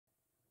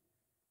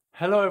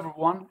Hello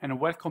everyone and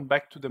welcome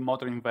back to the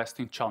Modern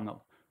Investing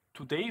channel.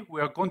 Today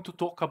we are going to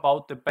talk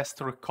about the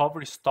best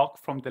recovery stock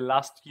from the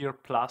last year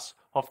plus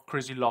of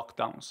crazy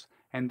lockdowns,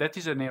 and that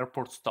is an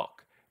airport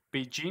stock,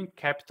 Beijing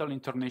Capital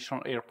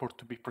International Airport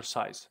to be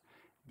precise,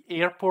 the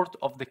airport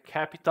of the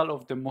capital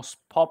of the most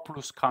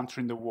populous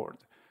country in the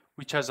world,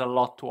 which has a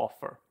lot to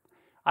offer.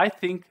 I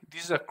think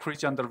this is a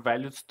crazy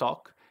undervalued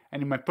stock,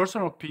 and in my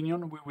personal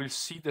opinion we will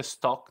see the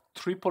stock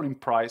triple in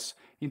price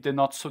in the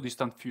not so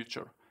distant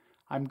future.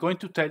 I'm going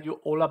to tell you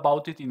all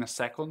about it in a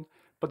second,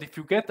 but if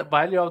you get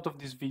value out of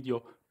this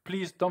video,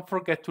 please don't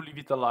forget to leave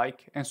it a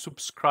like and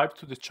subscribe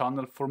to the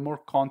channel for more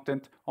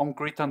content on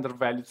great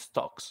undervalued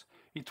stocks.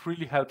 It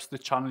really helps the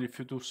channel if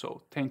you do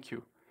so. Thank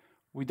you.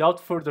 Without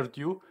further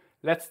ado,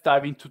 let's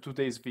dive into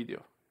today's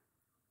video.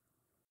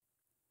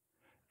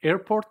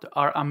 Airports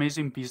are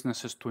amazing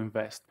businesses to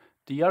invest.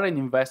 They are an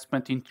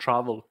investment in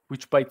travel,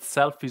 which by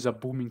itself is a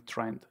booming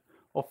trend.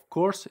 Of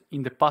course,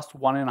 in the past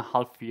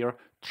 1.5 years,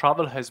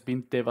 travel has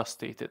been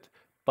devastated.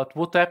 But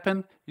what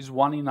happened is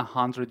 1 in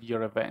 100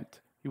 year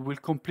event. It will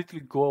completely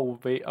go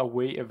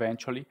away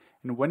eventually,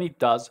 and when it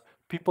does,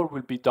 people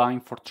will be dying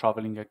for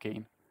traveling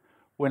again.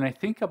 When I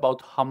think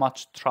about how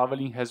much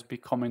traveling has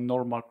become a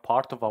normal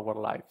part of our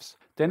lives,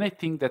 then I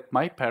think that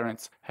my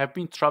parents have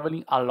been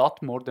traveling a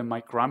lot more than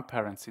my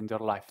grandparents in their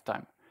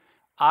lifetime.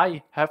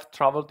 I have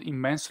traveled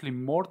immensely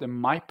more than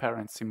my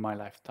parents in my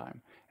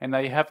lifetime, and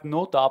I have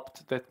no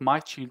doubt that my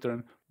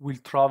children will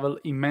travel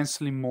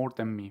immensely more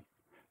than me.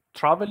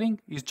 Traveling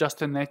is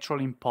just a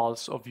natural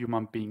impulse of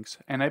human beings,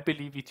 and I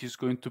believe it is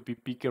going to be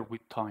bigger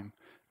with time.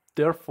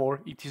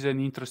 Therefore, it is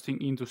an interesting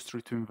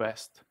industry to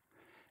invest.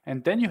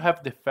 And then you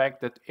have the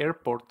fact that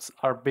airports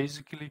are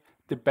basically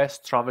the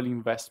best travel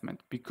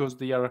investment because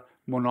they are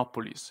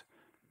monopolies.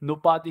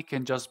 Nobody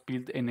can just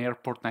build an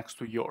airport next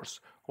to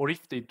yours, or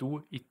if they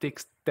do, it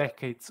takes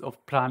decades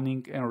of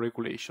planning and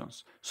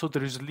regulations, so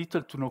there is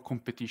little to no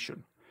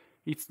competition.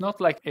 It's not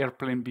like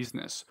airplane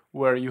business,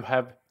 where you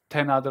have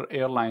 10 other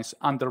airlines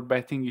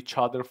underbetting each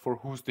other for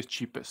who's the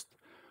cheapest.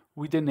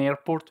 With an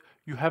airport,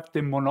 you have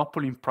the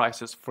monopoly in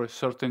prices for a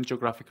certain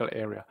geographical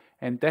area,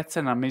 and that's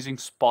an amazing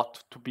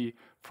spot to be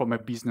from a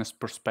business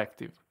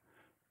perspective.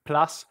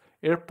 Plus,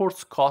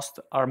 airports'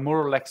 costs are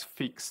more or less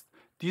fixed.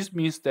 This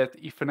means that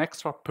if an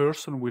extra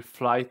person will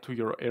fly to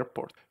your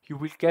airport, you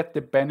will get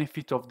the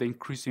benefit of the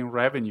increase in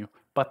revenue,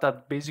 but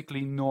at basically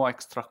no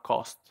extra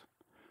cost.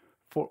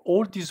 For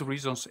all these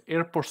reasons,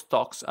 airport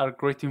stocks are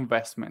great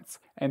investments,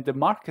 and the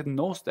market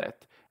knows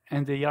that,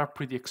 and they are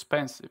pretty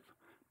expensive.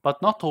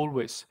 But not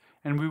always,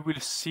 and we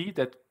will see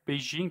that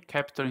Beijing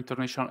Capital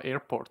International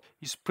Airport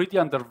is pretty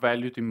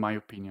undervalued in my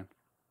opinion.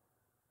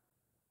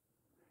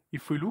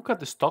 If we look at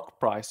the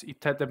stock price,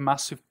 it had a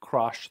massive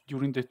crash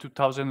during the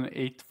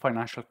 2008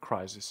 financial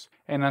crisis,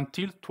 and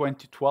until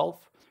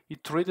 2012,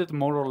 it traded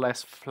more or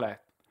less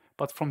flat.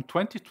 But from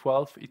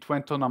 2012, it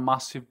went on a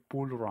massive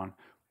bull run,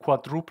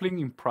 quadrupling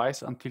in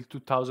price until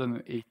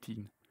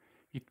 2018.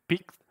 It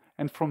peaked,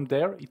 and from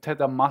there, it had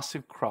a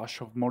massive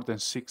crash of more than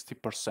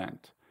 60%.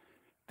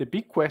 The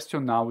big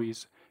question now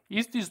is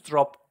this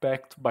drop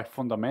backed by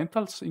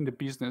fundamentals in the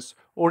business,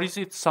 or is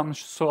it some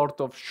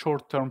sort of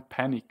short-term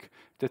panic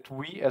that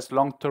we as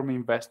long-term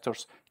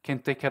investors can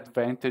take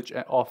advantage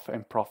of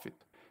and profit?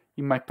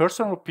 In my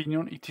personal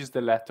opinion, it is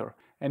the latter,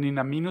 and in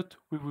a minute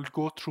we will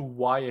go through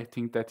why I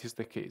think that is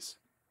the case.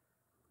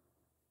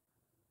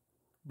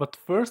 But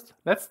first,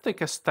 let's take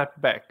a step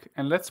back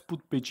and let's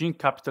put Beijing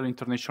Capital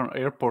International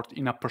Airport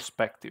in a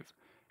perspective.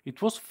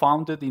 It was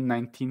founded in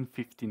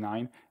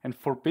 1959, and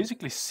for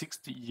basically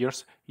 60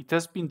 years it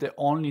has been the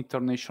only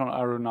international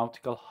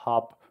aeronautical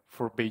hub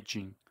for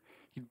Beijing.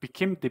 It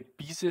became the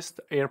busiest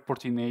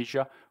airport in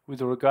Asia with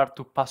regard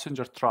to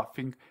passenger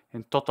traffic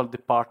and total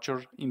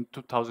departure in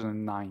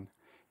 2009,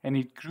 and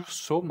it grew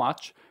so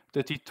much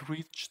that it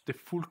reached the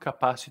full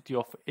capacity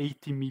of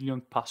 80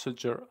 million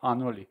passengers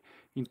annually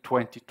in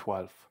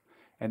 2012,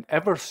 and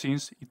ever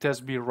since it has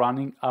been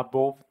running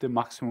above the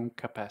maximum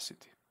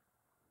capacity.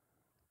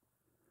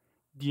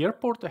 The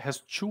airport has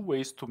two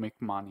ways to make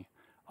money: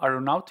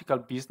 aeronautical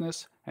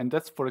business, and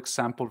that's for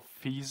example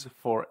fees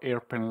for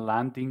airplane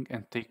landing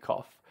and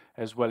takeoff,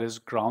 as well as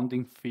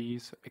grounding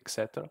fees,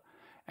 etc.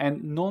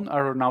 And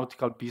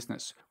non-aeronautical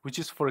business, which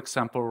is for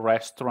example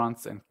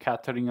restaurants and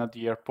catering at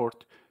the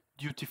airport,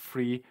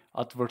 duty-free,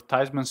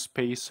 advertisement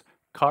space,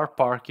 car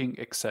parking,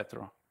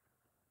 etc.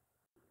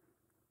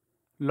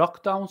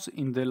 Lockdowns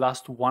in the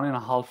last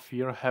 1.5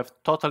 years have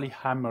totally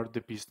hammered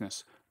the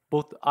business.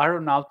 Both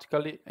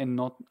aeronautically and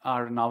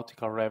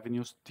non-aeronautical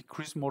revenues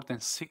decreased more than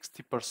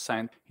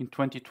 60% in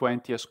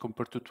 2020 as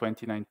compared to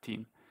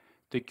 2019.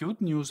 The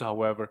good news,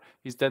 however,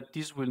 is that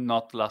this will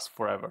not last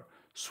forever.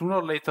 Sooner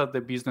or later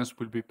the business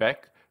will be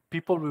back,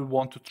 people will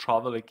want to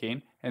travel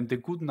again, and the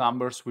good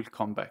numbers will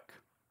come back.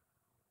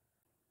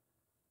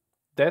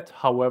 That,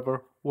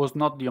 however, was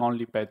not the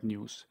only bad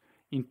news.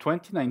 In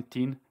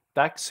 2019,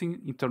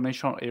 Daxing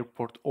International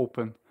Airport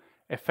opened,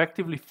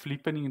 effectively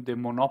flipping the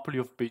monopoly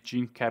of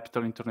Beijing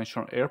Capital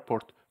International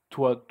Airport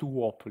to a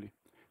duopoly.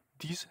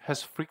 This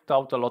has freaked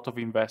out a lot of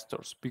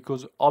investors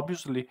because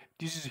obviously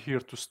this is here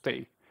to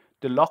stay.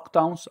 The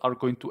lockdowns are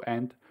going to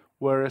end,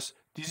 whereas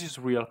this is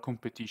real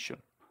competition.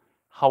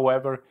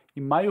 However,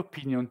 in my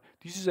opinion,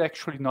 this is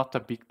actually not a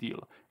big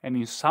deal, and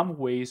in some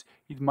ways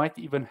it might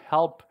even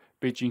help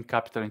Beijing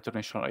Capital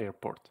International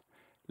Airport.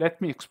 Let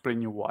me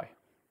explain you why.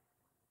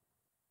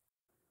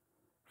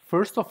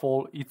 First of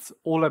all, it's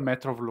all a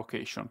matter of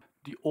location.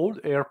 The old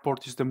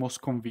airport is the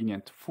most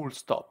convenient, full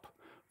stop.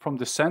 From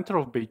the center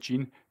of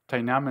Beijing,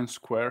 Tiananmen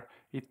Square,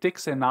 it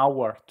takes an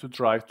hour to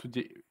drive to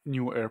the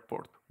new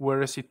airport,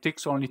 whereas it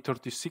takes only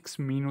 36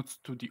 minutes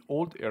to the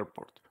old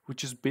airport,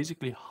 which is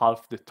basically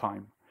half the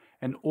time.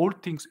 And all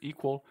things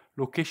equal,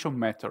 location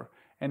matter,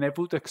 and I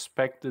would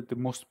expect that the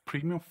most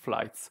premium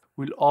flights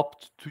will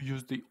opt to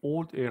use the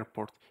old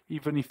airport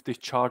even if they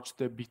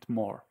charged a bit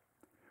more.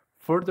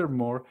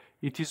 Furthermore,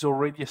 it is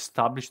already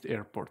established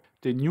airport.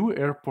 The new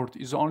airport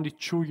is only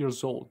 2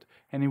 years old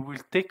and it will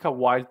take a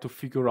while to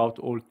figure out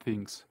all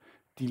things.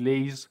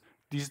 Delays,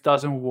 this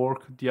doesn't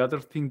work, the other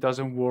thing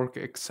doesn't work,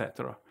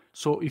 etc.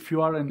 So if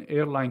you are an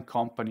airline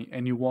company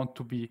and you want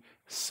to be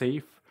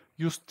safe,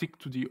 you stick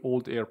to the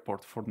old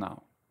airport for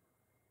now.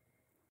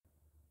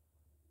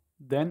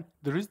 Then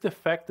there is the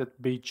fact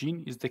that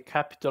Beijing is the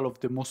capital of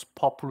the most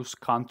populous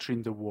country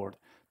in the world.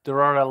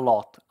 There are a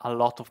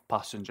lot of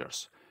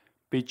passengers.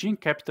 Beijing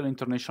Capital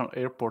International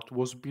Airport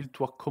was built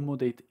to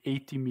accommodate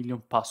 80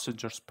 million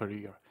passengers per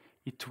year.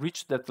 It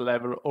reached that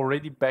level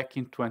already back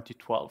in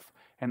 2012,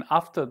 and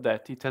after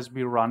that it has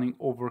been running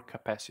over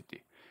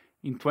capacity.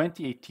 In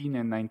 2018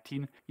 and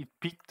 19, it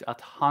peaked at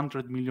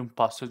 100 million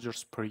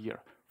passengers per year,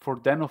 for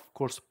then of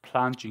course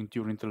plunging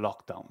during the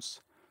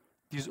lockdowns.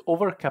 This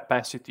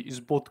overcapacity is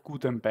both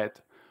good and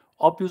bad.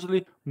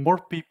 Obviously, more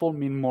people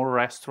mean more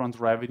restaurant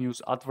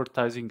revenues,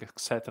 advertising,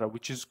 etc.,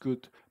 which is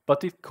good,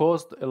 but it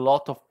caused a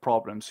lot of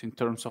problems in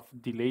terms of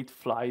delayed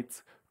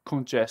flights,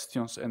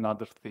 congestions, and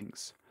other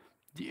things.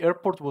 The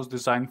airport was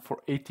designed for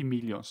 80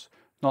 millions,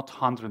 not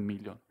 100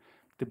 million.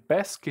 The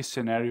best case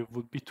scenario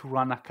would be to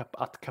run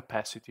at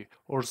capacity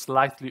or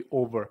slightly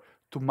over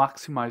to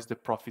maximize the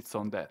profits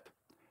on that.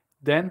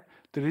 Then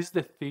there is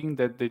the thing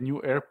that the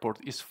new airport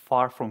is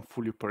far from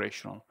fully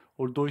operational,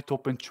 although it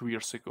opened 2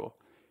 years ago.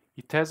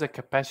 It has a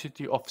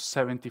capacity of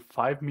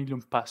 75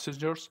 million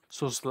passengers,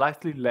 so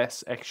slightly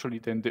less actually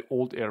than the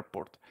old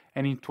airport,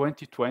 and in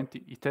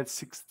 2020 it had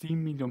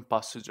 16 million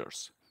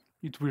passengers.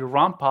 It will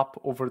ramp up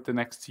over the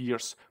next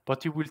years,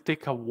 but it will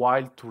take a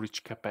while to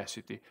reach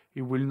capacity.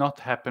 It will not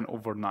happen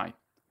overnight.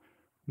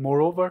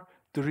 Moreover,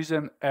 there is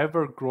an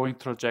ever-growing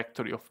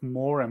trajectory of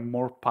more and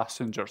more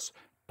passengers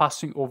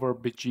passing over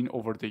Beijing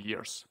over the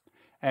years.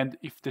 And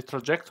if the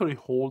trajectory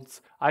holds,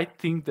 I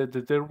think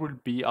that there will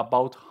be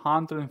about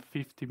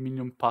 150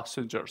 million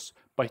passengers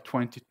by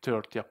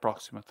 2030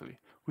 approximately,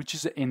 which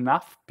is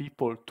enough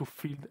people to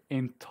fill the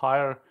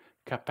entire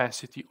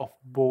capacity of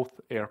both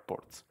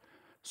airports.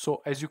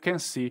 So as you can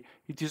see,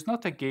 it is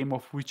not a game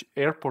of which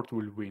airport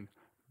will win.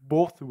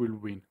 Both will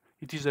win.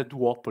 It is a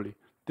duopoly.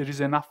 There is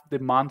enough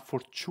demand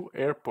for 2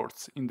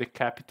 airports in the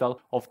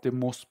capital of the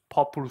most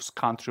populous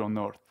country on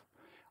earth.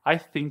 I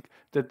think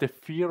that the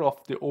fear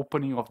of the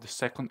opening of the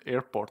second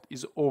airport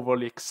is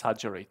overly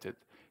exaggerated.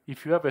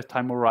 If you have a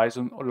time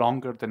horizon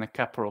longer than a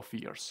couple of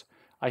years,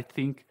 I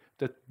think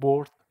that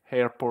both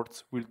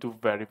airports will do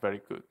very, very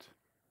good.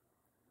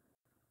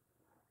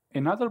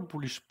 Another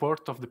bullish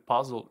part of the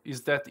puzzle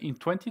is that in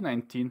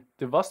 2019,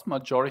 the vast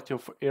majority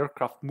of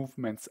aircraft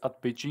movements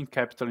at Beijing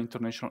Capital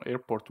International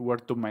Airport were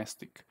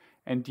domestic,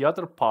 and the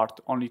other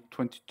part, only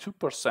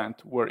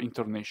 22%, were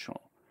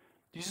international.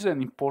 This is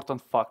an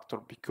important factor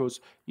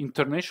because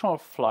international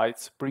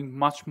flights bring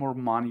much more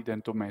money than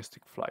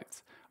domestic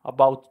flights,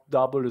 about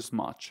double as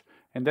much,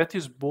 and that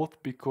is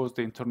both because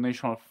the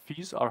international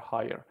fees are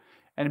higher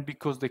and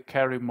because they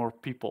carry more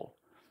people.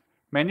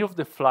 Many of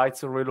the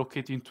flights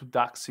relocating to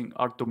Daxing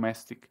are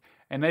domestic,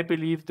 and I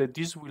believe that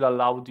this will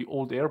allow the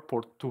old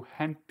airport to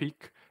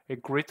handpick a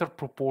greater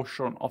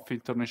proportion of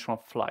international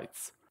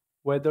flights.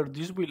 Whether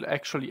this will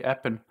actually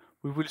happen,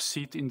 we will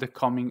see it in the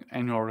coming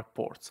annual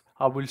reports.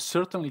 I will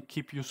certainly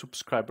keep you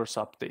subscribers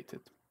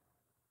updated.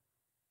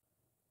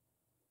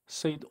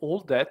 Said all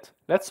that,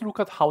 let's look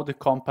at how the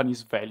company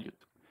is valued.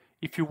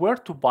 If you were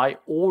to buy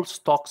all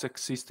stocks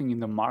existing in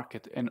the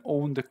market and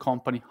own the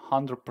company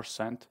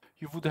 100%,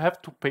 you would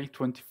have to pay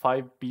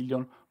 25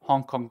 billion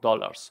Hong Kong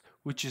dollars,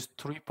 which is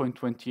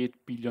 3.28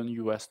 billion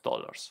US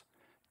dollars.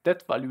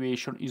 That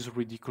valuation is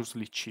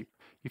ridiculously cheap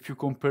if you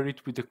compare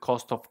it with the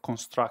cost of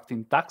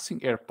constructing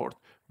Daxing Airport,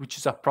 which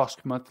is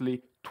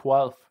approximately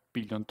 $12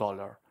 billion.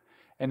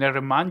 And I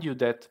remind you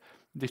that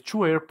the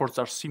 2 airports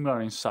are similar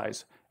in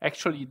size.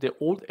 Actually, the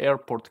old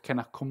airport can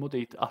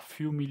accommodate a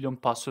few million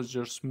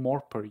passengers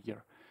more per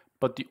year,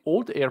 but the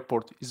old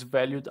airport is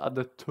valued at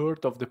a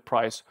third of the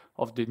price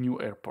of the new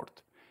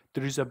airport.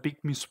 There is a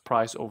big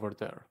misprice over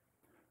there.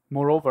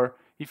 Moreover,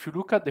 if you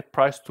look at the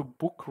price to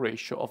book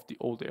ratio of the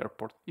old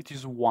airport, it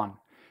is 1,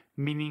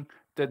 meaning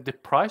that the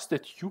price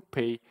that you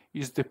pay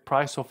is the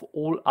price of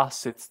all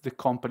assets the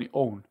company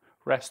owns: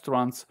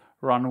 restaurants,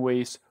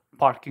 runways,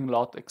 parking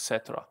lot,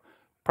 etc.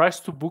 Price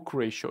to book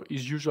ratio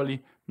is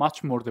usually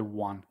much more than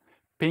 1.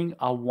 Paying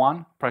a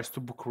 1 price to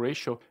book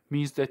ratio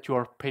means that you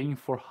are paying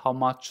for how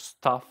much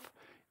stuff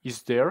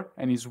is there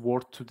and is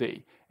worth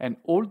today, and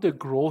all the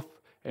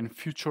growth and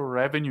future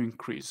revenue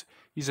increase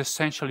is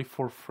essentially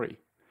for free.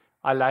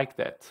 I like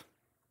that.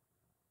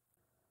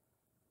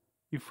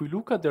 If we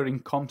look at their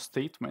income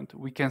statement,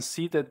 we can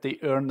see that they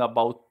earned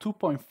about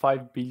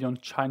 2.5 billion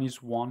Chinese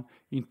yuan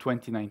in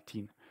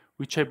 2019,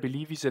 which I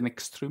believe is an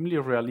extremely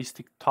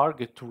realistic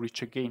target to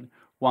reach again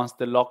once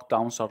the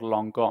lockdowns are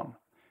long gone.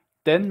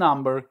 That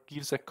number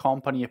gives a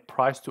company a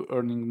price to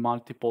earning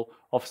multiple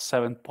of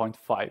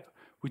 7.5,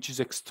 which is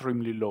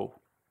extremely low.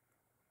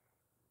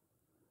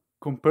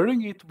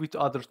 Comparing it with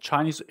other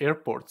Chinese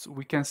airports,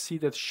 we can see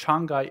that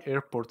Shanghai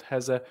Airport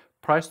has a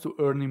price to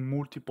earning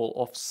multiple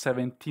of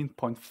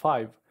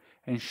 17.5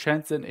 and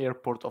Shenzhen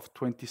Airport of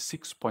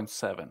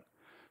 26.7.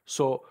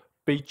 So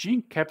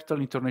Beijing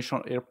Capital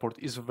International Airport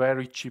is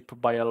very cheap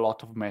by a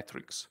lot of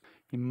metrics.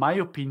 In my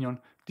opinion,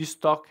 this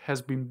stock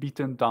has been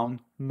beaten down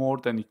more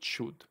than it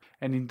should,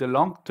 and in the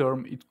long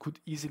term it could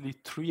easily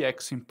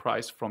 3x in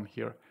price from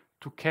here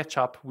to catch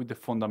up with the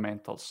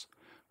fundamentals.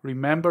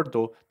 Remember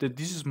though that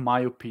this is my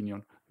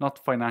opinion,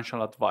 not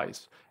financial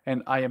advice,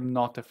 and I am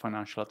not a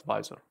financial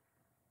advisor.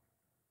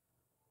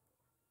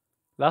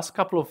 Last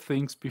couple of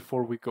things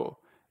before we go.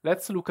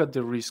 Let's look at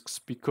the risks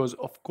because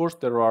of course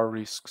there are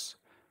risks.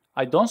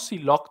 I don't see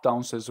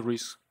lockdowns as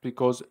risks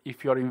because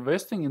if you are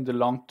investing in the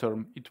long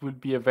term, it will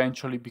be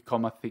eventually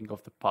become a thing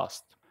of the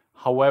past.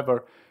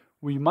 However,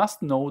 we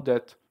must know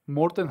that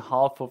more than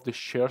half of the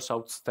shares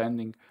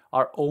outstanding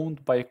are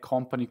owned by a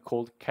company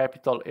called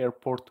Capital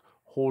Airport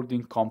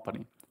Holding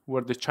Company,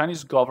 where the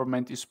Chinese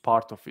government is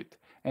part of it,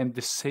 and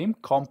the same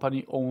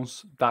company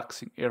owns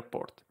Daxing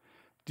Airport.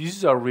 This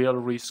is a real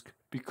risk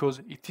because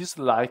it is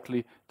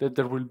likely that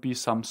there will be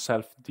some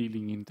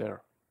self-dealing in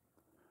there.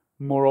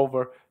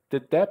 Moreover, the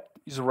debt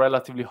is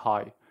relatively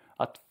high,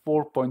 at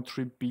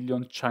 4.3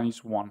 billion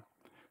Chinese yuan.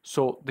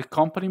 So the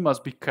company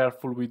must be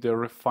careful with the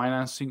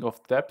refinancing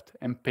of debt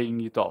and paying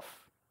it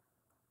off.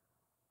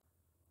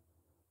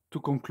 To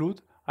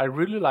conclude, I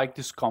really like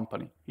this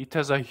company. It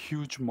has a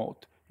huge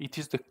moat. It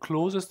is the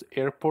closest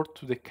airport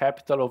to the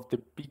capital of the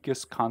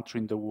biggest country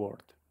in the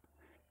world.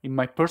 In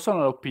my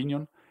personal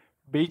opinion,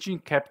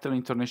 Beijing Capital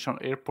International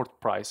Airport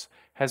price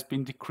has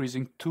been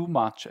decreasing too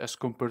much as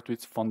compared to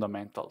its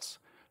fundamentals.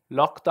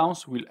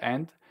 Lockdowns will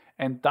end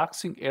and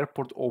Daxing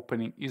Airport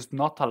opening is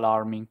not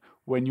alarming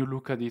when you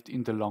look at it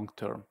in the long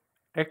term.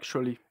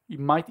 Actually, it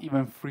might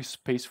even free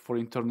space for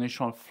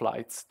international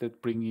flights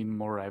that bring in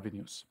more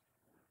revenues.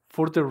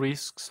 For the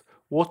risks,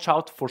 watch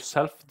out for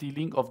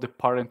self-dealing of the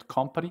parent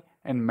company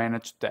and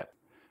manage debt.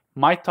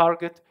 My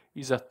target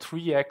is a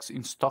 3x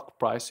in stock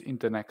price in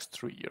the next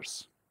 3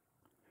 years.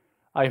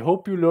 I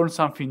hope you learned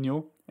something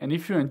new, and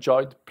if you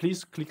enjoyed,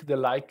 please click the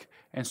like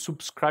and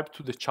subscribe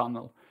to the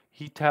channel.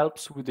 It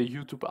helps with the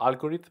YouTube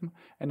algorithm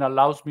and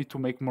allows me to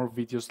make more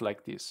videos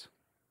like this.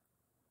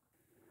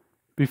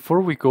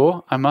 Before we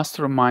go, I must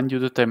remind you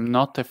that I'm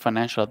not a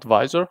financial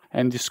advisor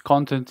and this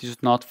content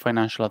is not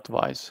financial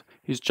advice.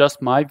 It's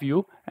just my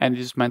view and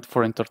is meant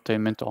for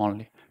entertainment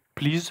only.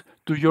 Please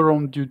do your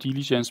own due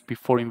diligence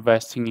before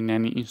investing in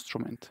any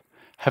instrument.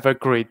 Have a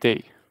great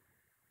day.